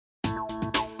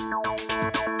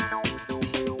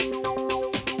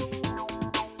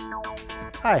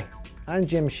Hi, I'm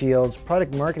Jim Shields,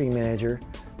 Product Marketing Manager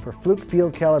for Fluke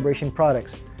Field Calibration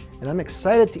Products, and I'm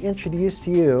excited to introduce to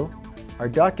you our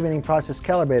Documenting Process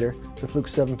Calibrator, the Fluke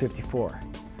 754.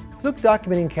 Fluke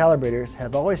documenting calibrators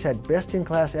have always had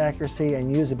best-in-class accuracy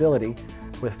and usability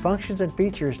with functions and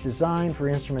features designed for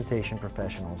instrumentation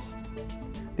professionals.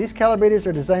 These calibrators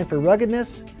are designed for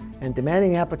ruggedness and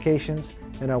demanding applications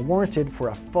and are warranted for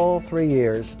a full 3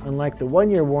 years, unlike the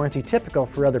 1-year warranty typical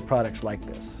for other products like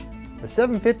this. The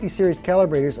 750 series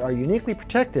calibrators are uniquely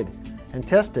protected and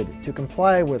tested to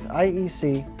comply with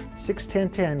IEC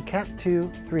 61010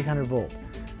 Cat2 300 volt.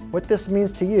 What this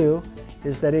means to you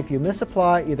is that if you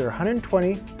misapply either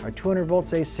 120 or 200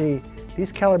 volts AC,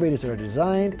 these calibrators are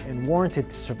designed and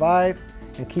warranted to survive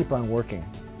and keep on working.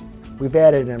 We've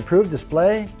added an improved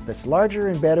display that's larger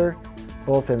and better,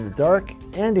 both in the dark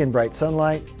and in bright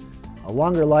sunlight, a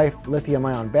longer life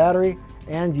lithium-ion battery,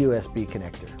 and USB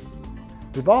connector.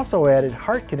 We've also added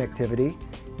HART connectivity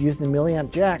using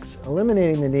milliamp jacks,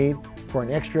 eliminating the need for an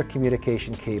extra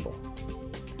communication cable.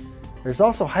 There's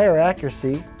also higher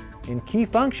accuracy in key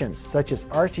functions such as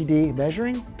RTD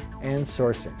measuring and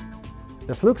sourcing.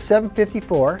 The Fluke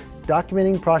 754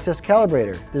 Documenting Process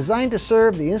Calibrator, designed to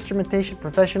serve the instrumentation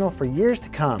professional for years to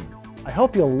come. I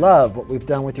hope you'll love what we've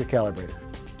done with your calibrator.